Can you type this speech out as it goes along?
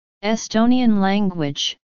Estonian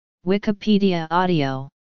language, Wikipedia audio.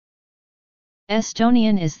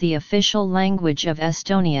 Estonian is the official language of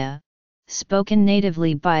Estonia, spoken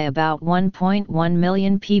natively by about 1.1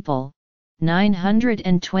 million people,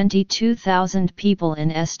 922,000 people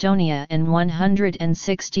in Estonia and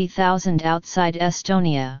 160,000 outside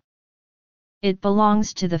Estonia. It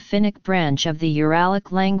belongs to the Finnic branch of the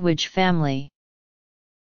Uralic language family.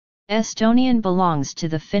 Estonian belongs to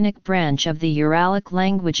the Finnic branch of the Uralic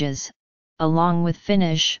languages, along with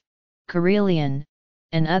Finnish, Karelian,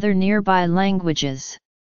 and other nearby languages.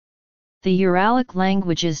 The Uralic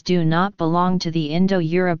languages do not belong to the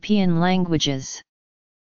Indo-European languages.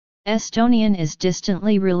 Estonian is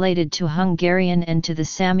distantly related to Hungarian and to the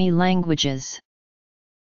Sami languages.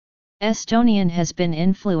 Estonian has been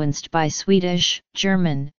influenced by Swedish,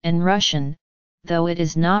 German, and Russian, though it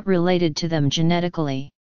is not related to them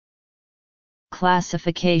genetically.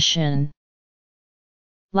 Classification.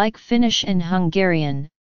 Like Finnish and Hungarian,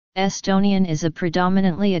 Estonian is a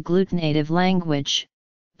predominantly agglutinative language,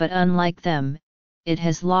 but unlike them, it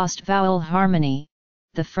has lost vowel harmony,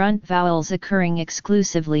 the front vowels occurring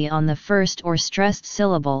exclusively on the first or stressed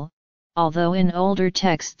syllable, although in older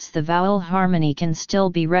texts the vowel harmony can still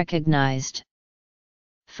be recognized.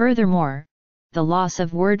 Furthermore, the loss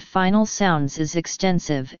of word final sounds is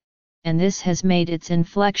extensive, and this has made its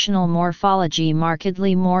inflectional morphology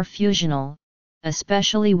markedly more fusional,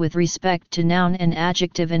 especially with respect to noun and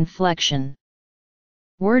adjective inflection.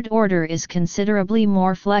 Word order is considerably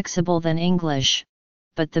more flexible than English,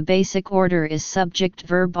 but the basic order is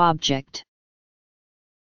subject-verb-object.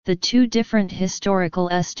 The two different historical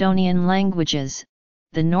Estonian languages,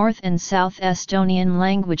 the North and South Estonian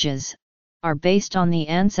languages, are based on the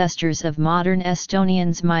ancestors of modern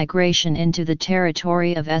Estonians' migration into the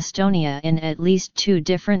territory of Estonia in at least two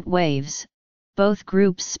different waves, both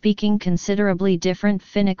groups speaking considerably different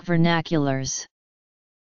Finnic vernaculars.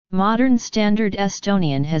 Modern Standard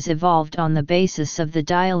Estonian has evolved on the basis of the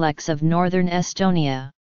dialects of northern Estonia.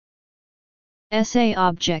 Essay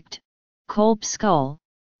object, kolb skull,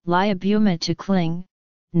 liabuma to cling,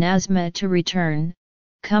 nasma to return,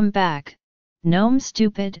 come back, gnome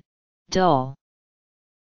stupid, dull.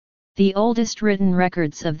 The oldest written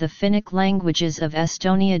records of the Finnic languages of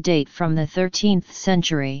Estonia date from the 13th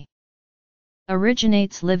century.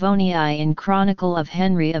 Originates Livoniae in Chronicle of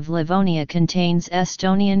Henry of Livonia contains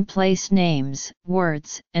Estonian place names,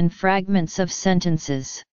 words, and fragments of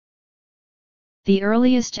sentences. The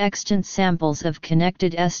earliest extant samples of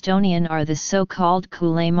connected Estonian are the so-called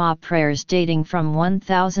Kulemaa prayers dating from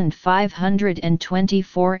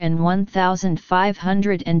 1524 and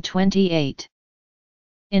 1528.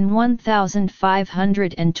 In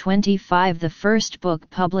 1525 the first book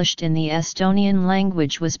published in the Estonian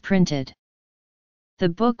language was printed. The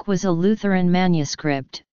book was a Lutheran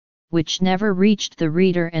manuscript, which never reached the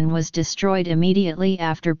reader and was destroyed immediately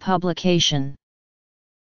after publication.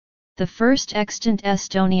 The first extant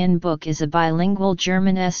Estonian book is a bilingual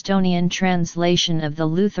German-Estonian translation of the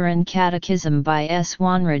Lutheran Catechism by S.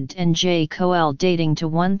 Wanrad and J. Coel dating to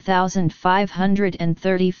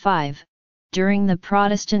 1535, during the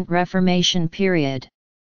Protestant Reformation period.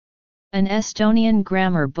 An Estonian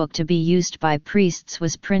grammar book to be used by priests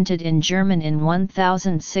was printed in German in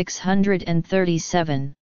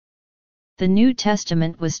 1637. The New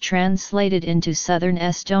Testament was translated into Southern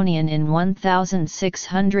Estonian in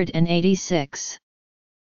 1686.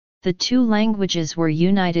 The two languages were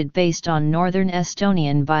united based on Northern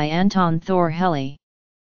Estonian by Anton Thorheli.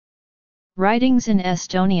 Writings in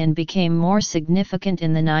Estonian became more significant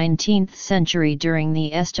in the 19th century during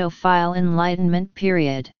the Estophile Enlightenment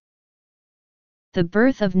period. The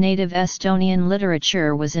birth of native Estonian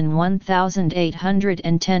literature was in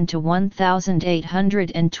 1810 to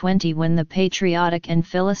 1820 when the patriotic and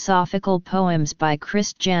philosophical poems by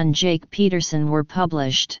Christian Jake Peterson were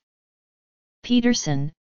published.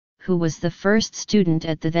 Peterson, who was the first student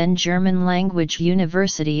at the then German language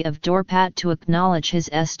University of Dorpat to acknowledge his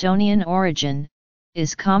Estonian origin,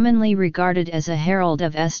 is commonly regarded as a herald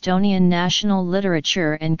of Estonian national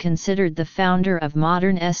literature and considered the founder of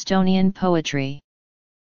modern Estonian poetry.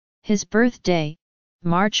 His birthday,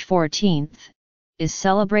 March 14, is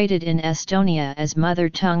celebrated in Estonia as Mother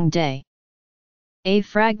Tongue Day. A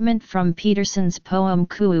fragment from Peterson's poem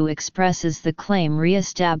Kuu expresses the claim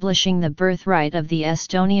re-establishing the birthright of the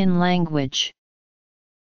Estonian language.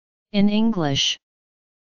 In English,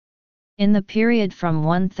 in the period from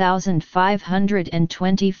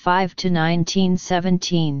 1525 to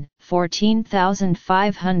 1917,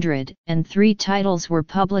 14,503 titles were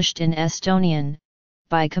published in Estonian.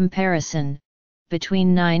 By comparison,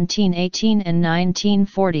 between 1918 and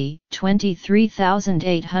 1940,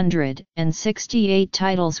 23,868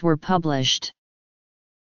 titles were published.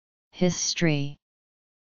 History.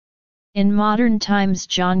 In modern times,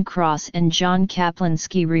 John Cross and John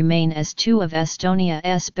Kaplinsky remain as two of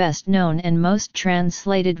Estonia's best-known and most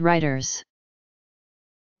translated writers.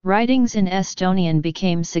 Writings in Estonian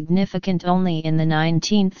became significant only in the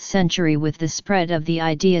 19th century with the spread of the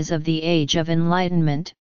ideas of the Age of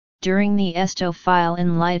Enlightenment, during the Estophile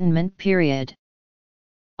Enlightenment period.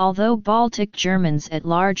 Although Baltic Germans at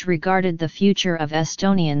large regarded the future of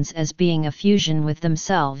Estonians as being a fusion with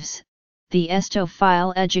themselves, the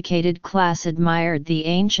Estophile educated class admired the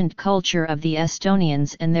ancient culture of the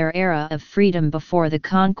Estonians and their era of freedom before the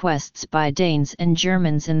conquests by Danes and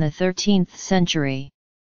Germans in the 13th century.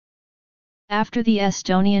 After the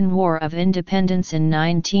Estonian War of Independence in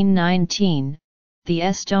 1919, the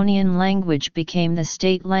Estonian language became the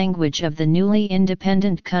state language of the newly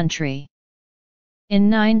independent country. In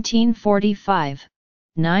 1945,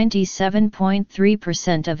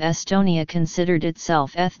 97.3% of Estonia considered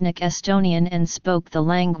itself ethnic Estonian and spoke the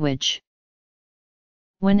language.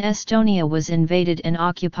 When Estonia was invaded and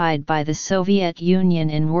occupied by the Soviet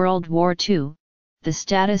Union in World War II, the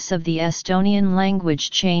status of the Estonian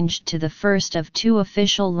language changed to the first of two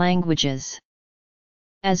official languages.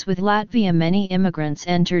 As with Latvia, many immigrants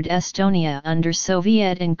entered Estonia under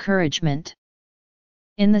Soviet encouragement.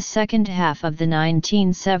 In the second half of the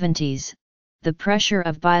 1970s, the pressure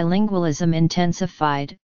of bilingualism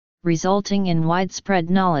intensified, resulting in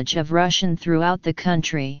widespread knowledge of Russian throughout the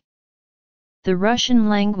country. The Russian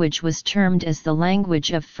language was termed as the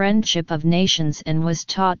language of friendship of nations and was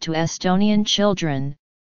taught to Estonian children,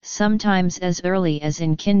 sometimes as early as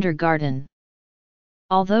in kindergarten.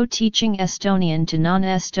 Although teaching Estonian to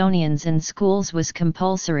non-Estonians in schools was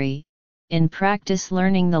compulsory, in practice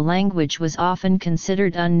learning the language was often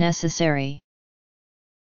considered unnecessary.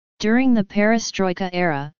 During the Perestroika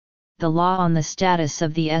era, the law on the status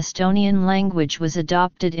of the Estonian language was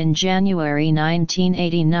adopted in January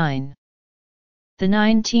 1989. The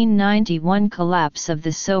 1991 collapse of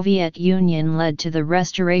the Soviet Union led to the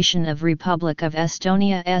restoration of Republic of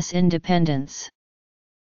Estonia's independence.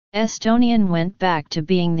 Estonian went back to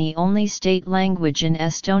being the only state language in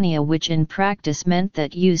Estonia, which in practice meant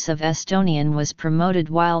that use of Estonian was promoted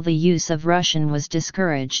while the use of Russian was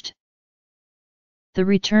discouraged. The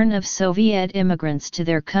return of Soviet immigrants to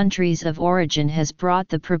their countries of origin has brought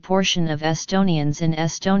the proportion of Estonians in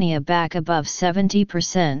Estonia back above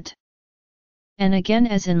 70%. And again,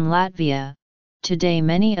 as in Latvia, today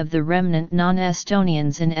many of the remnant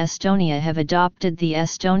non-Estonians in Estonia have adopted the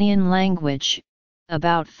Estonian language,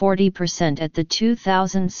 about 40% at the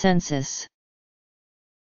 2000 census.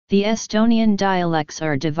 The Estonian dialects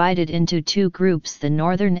are divided into two groups: the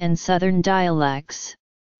northern and southern dialects,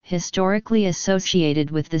 historically associated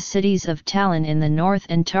with the cities of Tallinn in the north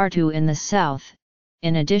and Tartu in the south,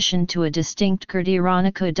 in addition to a distinct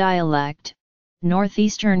Kirde-Rannika dialect,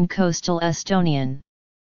 northeastern coastal Estonian.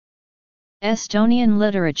 Estonian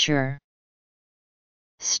literature.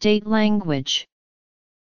 State language.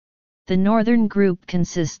 The northern group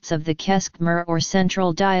consists of the Keskmer or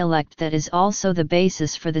central dialect that is also the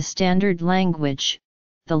basis for the standard language,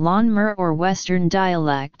 the Laanmer or western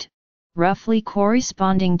dialect, roughly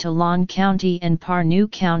corresponding to Laan County and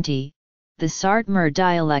Pärnu County, the Saartmer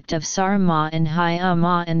dialect of Saaremaa and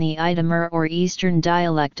Hiiumaa, and the Idamer or eastern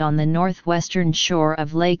dialect on the northwestern shore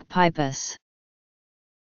of Lake Peipus.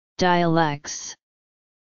 Dialects.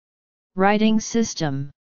 Writing system.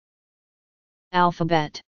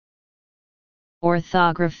 Alphabet.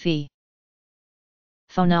 Orthography.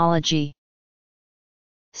 Phonology.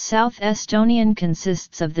 South Estonian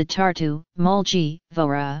consists of the Tartu, Mulgi,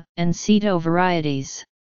 Võru, and Seto varieties.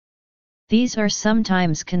 These are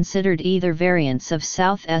sometimes considered either variants of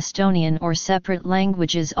South Estonian or separate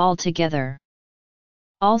languages altogether.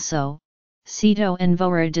 Also, Seto and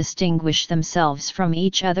Võru distinguish themselves from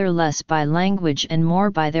each other less by language and more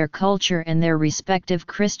by their culture and their respective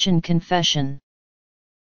Christian confession.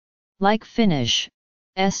 Like Finnish,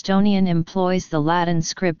 Estonian employs the Latin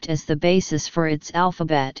script as the basis for its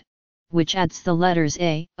alphabet, which adds the letters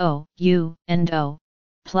A, O, U, and O,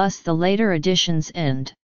 plus the later additions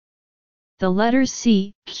and. The letters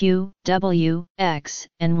C, Q, W, X,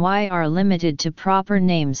 and Y are limited to proper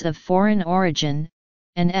names of foreign origin,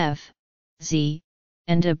 and F, Z,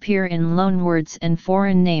 and appear in loanwords and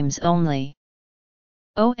foreign names only.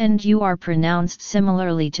 O and U are pronounced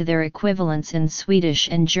similarly to their equivalents in Swedish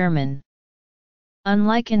and German.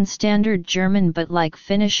 Unlike in Standard German but like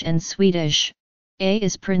Finnish and Swedish, A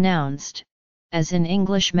is pronounced, as in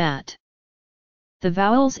English mat. The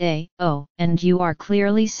vowels a, o, and u are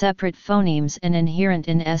clearly separate phonemes and inherent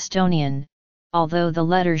in Estonian, although the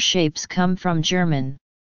letter shapes come from German.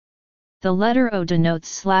 The letter o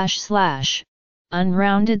denotes //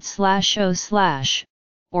 unrounded /o/,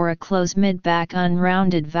 or a close mid-back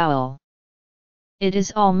unrounded vowel. It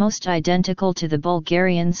is almost identical to the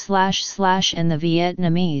Bulgarian / and the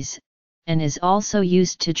Vietnamese, and is also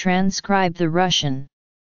used to transcribe the Russian.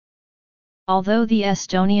 Although the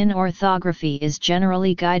Estonian orthography is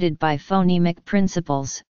generally guided by phonemic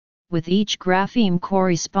principles, with each grapheme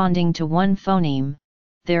corresponding to one phoneme,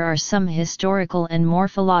 there are some historical and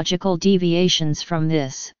morphological deviations from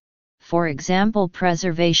this, for example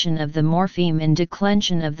preservation of the morpheme in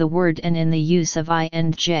declension of the word and in the use of I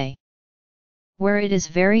and J. Where it is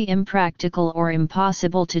very impractical or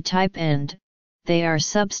impossible to type and, they are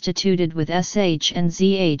substituted with sh and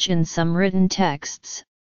zh in some written texts,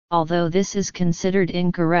 although this is considered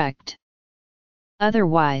incorrect.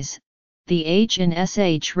 Otherwise, the h in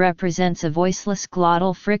sh represents a voiceless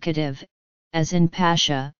glottal fricative, as in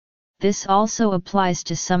Pasha. This also applies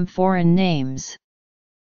to some foreign names.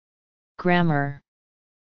 Grammar.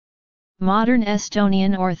 Modern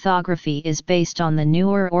Estonian orthography is based on the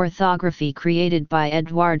newer orthography created by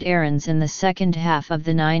Edward Ahrens in the second half of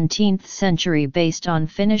the 19th century based on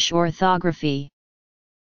Finnish orthography.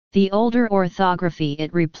 The older orthography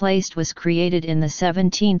it replaced was created in the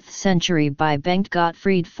 17th century by Bengt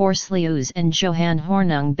Gottfried Forslius and Johann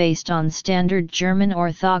Hornung based on Standard German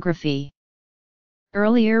orthography.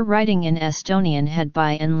 Earlier writing in Estonian had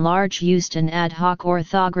by and large used an ad hoc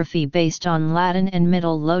orthography based on Latin and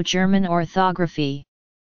Middle Low German orthography.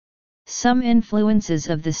 Some influences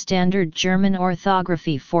of the Standard German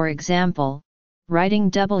orthography, for example, writing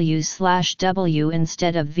W/W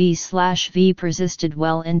instead of V/V, persisted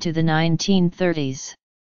well into the 1930s.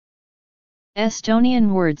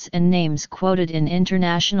 Estonian words and names quoted in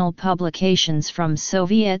international publications from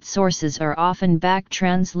Soviet sources are often back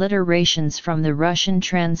transliterations from the Russian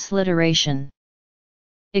transliteration.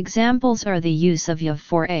 Examples are the use of y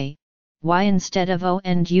for a, y instead of o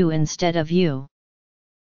and u instead of u.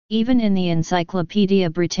 Even in the Encyclopaedia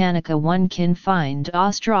Britannica one can find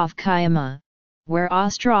Ostrov Kyama, where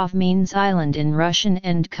Ostrov means island in Russian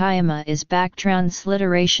and Kyama is back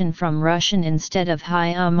transliteration from Russian instead of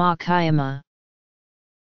Hyama Kyama.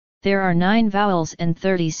 There are 9 vowels and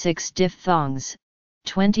 36 diphthongs,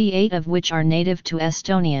 28 of which are native to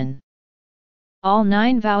Estonian. All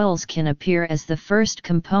 9 vowels can appear as the first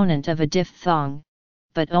component of a diphthong,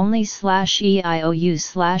 but only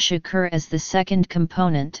 /eiou/ occur as the second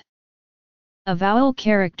component. A vowel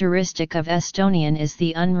characteristic of Estonian is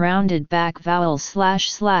the unrounded back vowel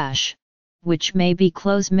 //, which may be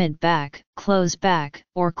close mid-back, close back,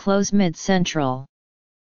 or close mid-central.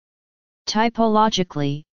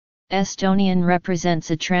 Typologically, Estonian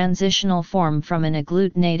represents a transitional form from an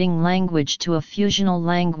agglutinating language to a fusional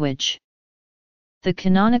language. The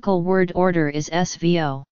canonical word order is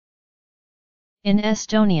SVO. In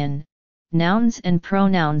Estonian, nouns and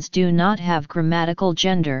pronouns do not have grammatical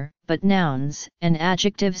gender, but nouns and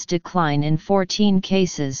adjectives decline in 14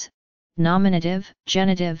 cases: nominative,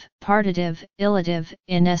 genitive, partitive, illative,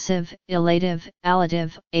 inessive, illative,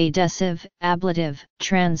 allative, adessive, ablative,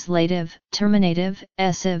 translative, terminative,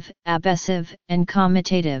 essive, abessive, and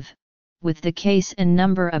commutative, with the case and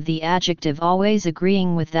number of the adjective always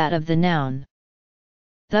agreeing with that of the noun.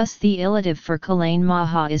 Thus the illative for Kalain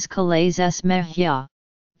Maha is Kalais S Mehya,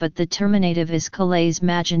 but the terminative is Kalais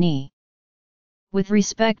Majani. With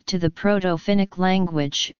respect to the Proto-Finnic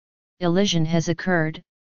language, elision has occurred,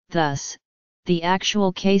 thus, the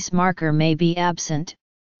actual case marker may be absent,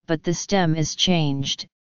 but the stem is changed,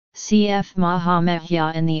 cf.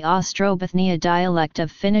 Mahamehya and the Ostrobothnia dialect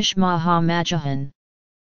of Finnish Mahamajahan.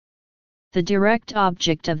 The direct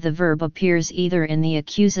object of the verb appears either in the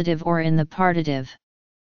accusative or in the partitive.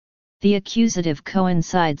 The accusative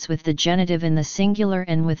coincides with the genitive in the singular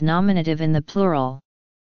and with nominative in the plural.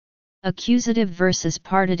 Accusative versus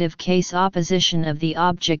partitive case opposition of the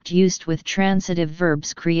object used with transitive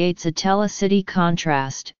verbs creates a telecity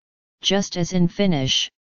contrast, just as in Finnish.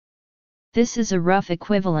 This is a rough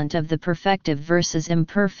equivalent of the perfective versus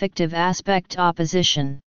imperfective aspect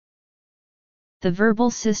opposition. The verbal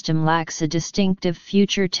system lacks a distinctive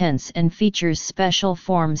future tense and features special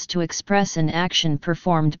forms to express an action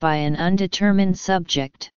performed by an undetermined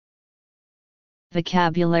subject.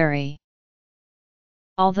 Vocabulary.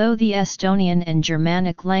 Although the Estonian and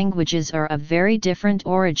Germanic languages are of very different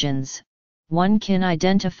origins, one can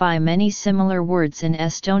identify many similar words in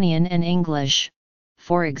Estonian and English,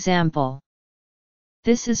 for example.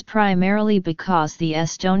 This is primarily because the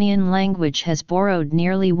Estonian language has borrowed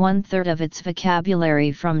nearly one-third of its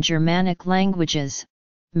vocabulary from Germanic languages,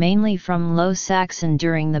 mainly from Low Saxon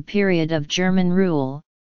during the period of German rule,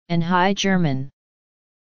 and High German.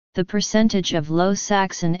 The percentage of Low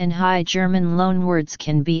Saxon and High German loanwords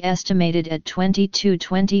can be estimated at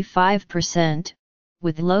 20–25%,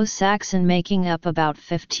 with Low Saxon making up about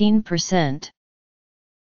 15%.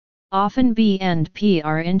 Often B and P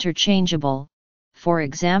are interchangeable, for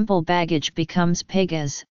example baggage becomes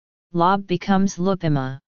pegas, lob becomes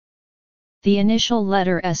lupima. The initial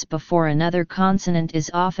letter S before another consonant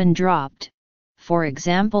is often dropped, for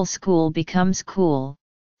example school becomes cool,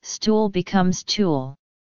 stool becomes tool.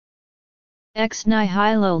 Ex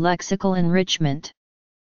nihilo lexical enrichment.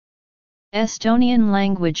 Estonian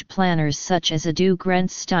language planners such as Adu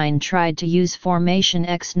Grentstein tried to use formation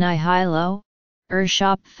ex nihilo,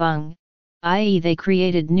 Erschöpfung, i.e. they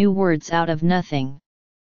created new words out of nothing.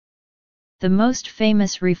 The most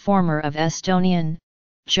famous reformer of Estonian,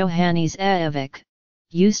 Johannes Eevik,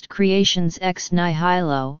 used creations ex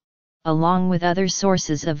nihilo, along with other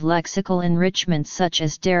sources of lexical enrichment such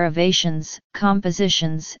as derivations,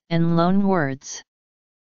 compositions, and loan words.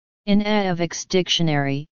 In Eevik's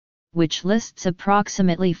dictionary, which lists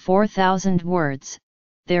approximately 4,000 words,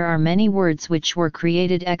 there are many words which were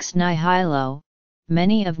created ex nihilo,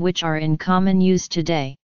 many of which are in common use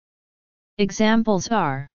today. Examples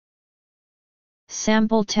are: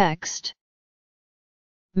 sample text.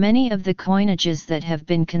 Many of the coinages that have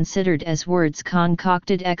been considered as words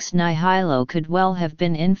concocted ex nihilo could well have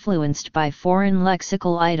been influenced by foreign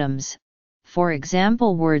lexical items, for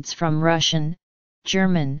example words from Russian,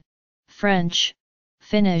 German, French,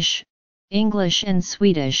 Finnish, English and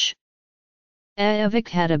Swedish. Eevik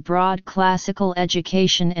had a broad classical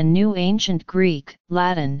education and knew ancient Greek,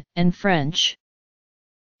 Latin, and French.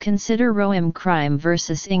 Consider Roem crime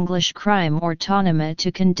versus English crime or tonima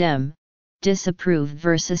to condemn, disapprove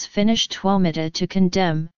versus Finnish tuomita to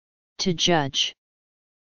condemn, to judge.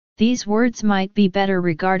 These words might be better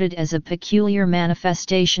regarded as a peculiar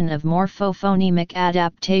manifestation of morphophonemic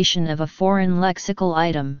adaptation of a foreign lexical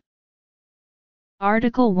item.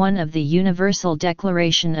 Article 1 of the Universal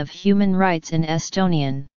Declaration of Human Rights in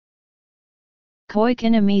Estonian.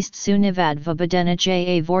 Koikinemist sunivad vabadena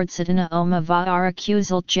ja vordsatana oma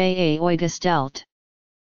vaarakusalt ja oigastelt.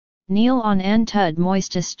 Neil on entud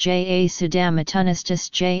moistus ja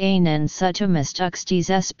sudamatunistus ja nen sutumist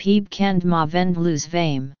uxtes peeb kandma vendlus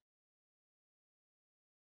vame.